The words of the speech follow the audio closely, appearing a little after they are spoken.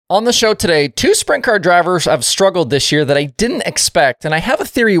On the show today, two sprint car drivers have struggled this year that I didn't expect, and I have a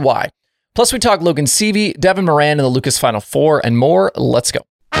theory why. Plus, we talk Logan Seavey, Devin Moran in the Lucas Final Four, and more. Let's go.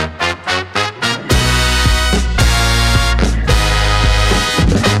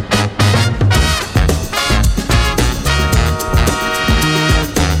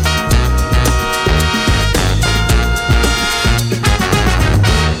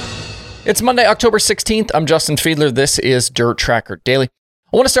 It's Monday, October 16th. I'm Justin Fiedler. This is Dirt Tracker Daily.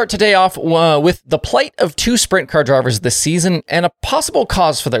 I want to start today off with the plight of two sprint car drivers this season and a possible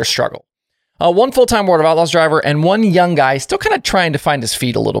cause for their struggle. One full-time World of Outlaws driver and one young guy still kind of trying to find his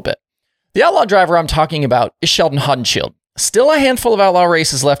feet a little bit. The Outlaw driver I'm talking about is Sheldon Haudenschild. Still a handful of Outlaw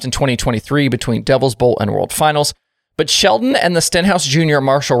races left in 2023 between Devil's Bowl and World Finals, but Sheldon and the Stenhouse Jr.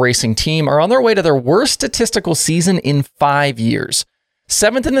 Marshall Racing team are on their way to their worst statistical season in 5 years.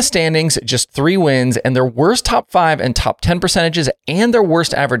 7th in the standings, just 3 wins, and their worst top 5 and top 10 percentages, and their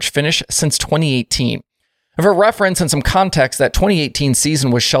worst average finish since 2018. And for reference and some context, that 2018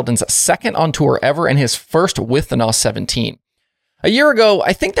 season was Sheldon's second on tour ever and his first with the NOS 17. A year ago,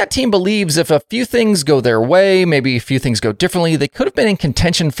 I think that team believes if a few things go their way, maybe a few things go differently, they could have been in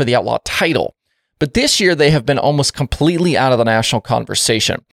contention for the Outlaw title. But this year, they have been almost completely out of the national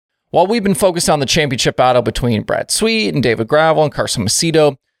conversation. While we've been focused on the championship battle between Brad Sweet and David Gravel and Carson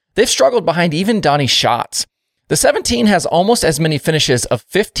Macedo, they've struggled behind even Donnie Schatz. The 17 has almost as many finishes of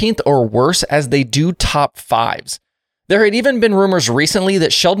 15th or worse as they do top 5s. There had even been rumors recently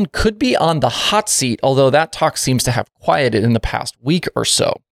that Sheldon could be on the hot seat, although that talk seems to have quieted in the past week or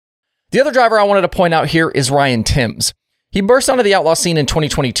so. The other driver I wanted to point out here is Ryan Timms. He burst onto the Outlaw scene in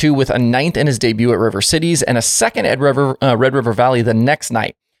 2022 with a 9th in his debut at River Cities and a 2nd at Red River Valley the next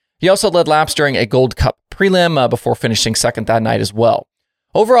night. He also led laps during a Gold Cup prelim before finishing 2nd that night as well.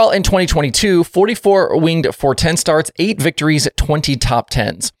 Overall, in 2022, 44 winged 410 starts, 8 victories, 20 top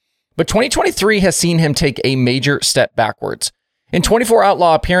 10s. But 2023 has seen him take a major step backwards. In 24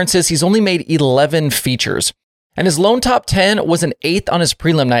 Outlaw appearances, he's only made 11 features. And his lone top 10 was an 8th on his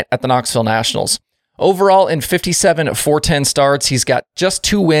prelim night at the Knoxville Nationals. Overall, in 57 410 starts, he's got just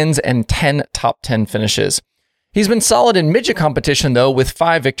 2 wins and 10 top 10 finishes. He's been solid in midget competition, though, with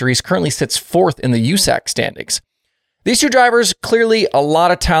 5 victories, currently sits 4th in the USAC standings. These two drivers, clearly a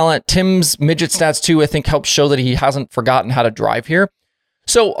lot of talent. Tim's midget stats, too, I think helps show that he hasn't forgotten how to drive here.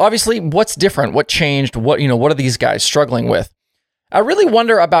 So, obviously, what's different? What changed? What are these guys struggling with? I really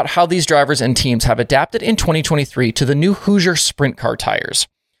wonder about how these drivers and teams have adapted in 2023 to the new Hoosier sprint car tires.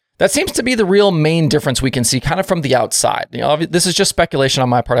 That seems to be the real main difference we can see kind of from the outside. This is just speculation on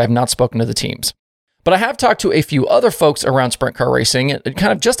my part. I have not spoken to the teams. But I have talked to a few other folks around sprint car racing and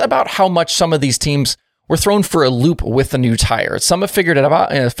kind of just about how much some of these teams were thrown for a loop with the new tire. Some have figured it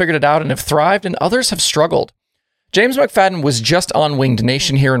out and have thrived, and others have struggled. James McFadden was just on Winged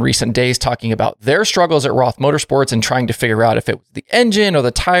Nation here in recent days talking about their struggles at Roth Motorsports and trying to figure out if it was the engine or the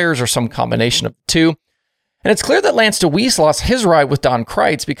tires or some combination of the two. And it's clear that Lance DeWeese lost his ride with Don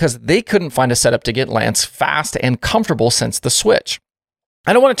Kreitz because they couldn't find a setup to get Lance fast and comfortable since the switch.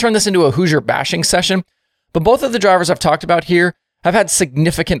 I don't want to turn this into a Hoosier bashing session, but both of the drivers I've talked about here have had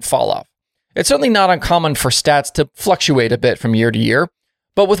significant fall off. It's certainly not uncommon for stats to fluctuate a bit from year to year,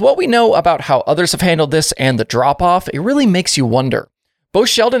 but with what we know about how others have handled this and the drop-off, it really makes you wonder. Both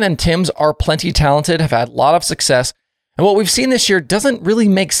Sheldon and Timms are plenty talented, have had a lot of success, and what we've seen this year doesn't really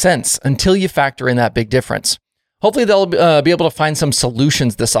make sense until you factor in that big difference. Hopefully they'll be able to find some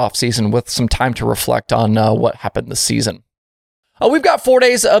solutions this offseason with some time to reflect on what happened this season. We've got 4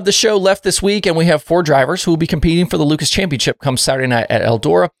 days of the show left this week, and we have 4 drivers who will be competing for the Lucas Championship come Saturday night at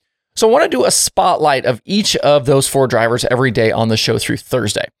Eldora. So I want to do a spotlight of each of those 4 drivers every day on the show through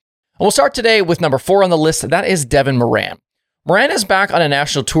Thursday. And we'll start today with number 4 on the list. That is Devin Moran. Moran is back on a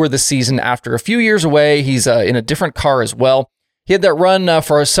national tour this season after a few years away. He's in a different car as well. He had that run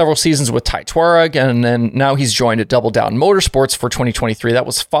for several seasons with Ty Tuareg, and then now he's joined at Double Down Motorsports for 2023. That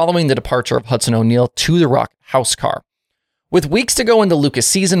was following the departure of Hudson O'Neal to the Rocket House car. With weeks to go in the Lucas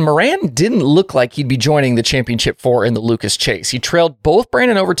season, Moran didn't look like he'd be joining the Championship 4 in the Lucas chase. He trailed both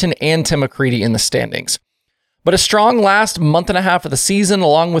Brandon Overton and Tim McCready in the standings. But a strong last month and a half of the season,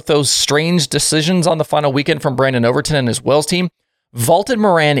 along with those strange decisions on the final weekend from Brandon Overton and his Wells team, vaulted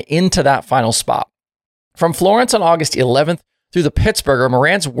Moran into that final spot. From Florence on August 11th through the Pittsburgher,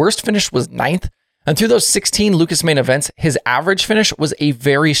 Moran's worst finish was 9th, and through those 16 Lucas main events, his average finish was a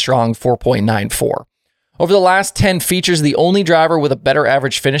very strong 4.94. Over the last 10 features, the only driver with a better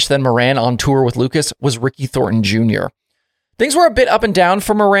average finish than Moran on tour with Lucas was Ricky Thornton Jr. Things were a bit up and down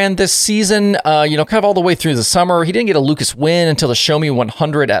for Moran this season, kind of all the way through the summer. He didn't get a Lucas win until the Show Me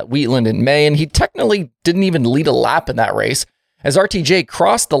 100 at Wheatland in May, and he technically didn't even lead a lap in that race. as RTJ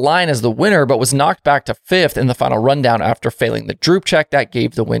crossed the line as the winner but was knocked back to 5th in the final rundown after failing the droop check that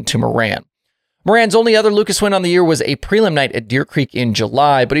gave the win to Moran. Moran's only other Lucas win on the year was a prelim night at Deer Creek in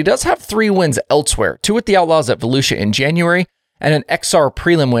July, but he does have 3 wins elsewhere, 2 with the Outlaws at Volusia in January, and an XR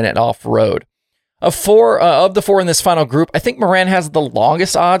prelim win at Off-Road. Of the 4 in this final group, I think Moran has the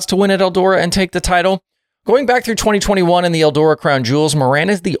longest odds to win at Eldora and take the title. Going back through 2021 in the Eldora Crown Jewels, Moran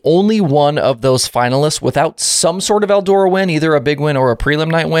is the only one of those finalists without some sort of Eldora win, either a big win or a prelim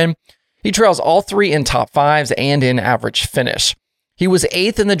night win. He trails all 3 in top 5s and in average finish. He was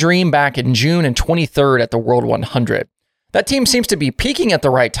 8th in the Dream back in June and 23rd at the World 100. That team seems to be peaking at the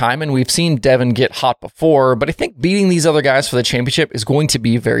right time, and we've seen Devin get hot before, but I think beating these other guys for the championship is going to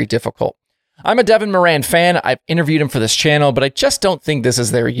be very difficult. I'm a Devin Moran fan. I've interviewed him for this channel, but I just don't think this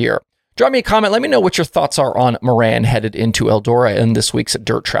is their year. Drop me a comment. Let me know what your thoughts are on Moran headed into Eldora in this week's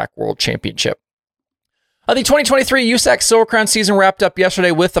Dirt Track World Championship. The 2023 USAC Silver Crown season wrapped up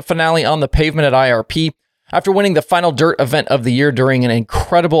yesterday with the finale on the pavement at IRP. After winning the final dirt event of the year during an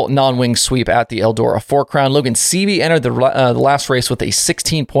incredible non-wing sweep at the Eldora 4 Crown, Logan Seavey entered the last race with a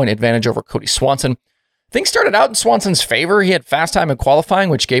 16-point advantage over Cody Swanson. Things started out in Swanson's favor. He had fast time in qualifying,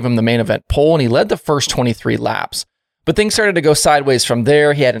 which gave him the main event pole, and he led the first 23 laps. But things started to go sideways from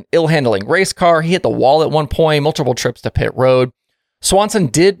there. He had an ill-handling race car. He hit the wall at one point, multiple trips to pit road. Swanson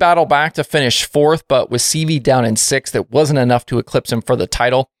did battle back to finish 4th, but with Seavey down in 6th, it wasn't enough to eclipse him for the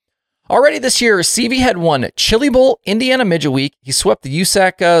title. Already this year, Seavey had won Chili Bowl, Indiana Midget Week. He swept the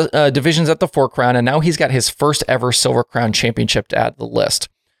USAC divisions at the 4 Crown, and now he's got his first ever Silver Crown championship to add to the list.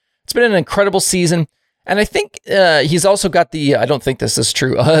 It's been an incredible season, and I think he's also got the, I don't think this is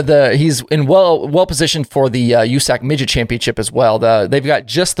true, he's in well positioned for the USAC Midget Championship as well. They've got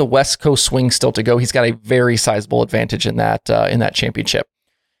just the West Coast swing still to go. He's got a very sizable advantage in that championship.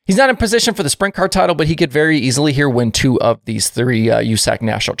 He's not in position for the sprint car title, but he could very easily here win 2 of these 3 USAC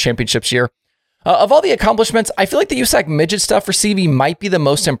national championships here. Of all the accomplishments, I feel like the USAC midget stuff for Seavey might be the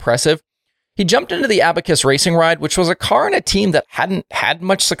most impressive. He jumped into the Abacus Racing Ride, which was a car and a team that hadn't had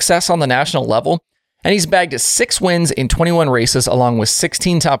much success on the national level, and he's bagged 6 wins in 21 races, along with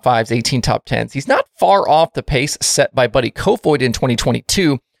 16 top 5s, 18 top 10s. He's not far off the pace set by Buddy Kofoid in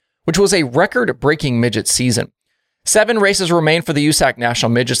 2022, which was a record-breaking midget season. 7 races remain for the USAC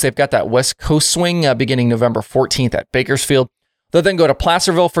National Midgets. They've got that West Coast swing beginning November 14th at Bakersfield. They'll then go to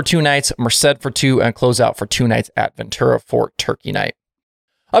Placerville for 2 nights, Merced for 2, and close out for 2 nights at Ventura for Turkey Night.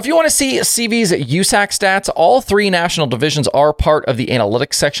 If you want to see Seavey's USAC stats, all 3 national divisions are part of the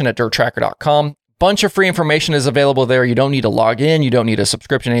analytics section at dirttracker.com. Bunch of free information is available there. You don't need to log in. You don't need a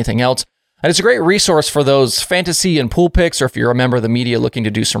subscription, anything else. And it's a great resource for those fantasy and pool picks, or if you're a member of the media looking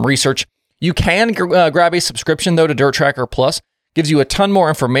to do some research. You can grab a subscription, though, to Dirt Tracker Plus. Gives you a ton more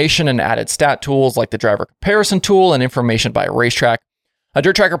information and added stat tools like the driver comparison tool and information by racetrack.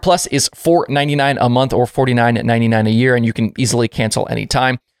 Dirt Tracker Plus is $4.99 a month or $49.99 a year, and you can easily cancel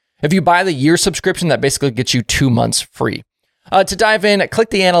anytime. If you buy the year subscription, that basically gets you 2 months free. To dive in, click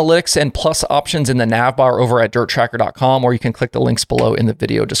the analytics and plus options in the nav bar over at dirttracker.com, or you can click the links below in the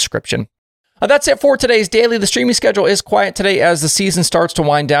video description. That's it for today's daily. The streaming schedule is quiet today as the season starts to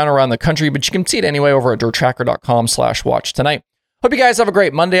wind down around the country, but you can see it anyway over at dirttracker.com/watch tonight. Hope you guys have a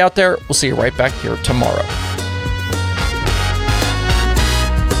great Monday out there. We'll see you right back here tomorrow.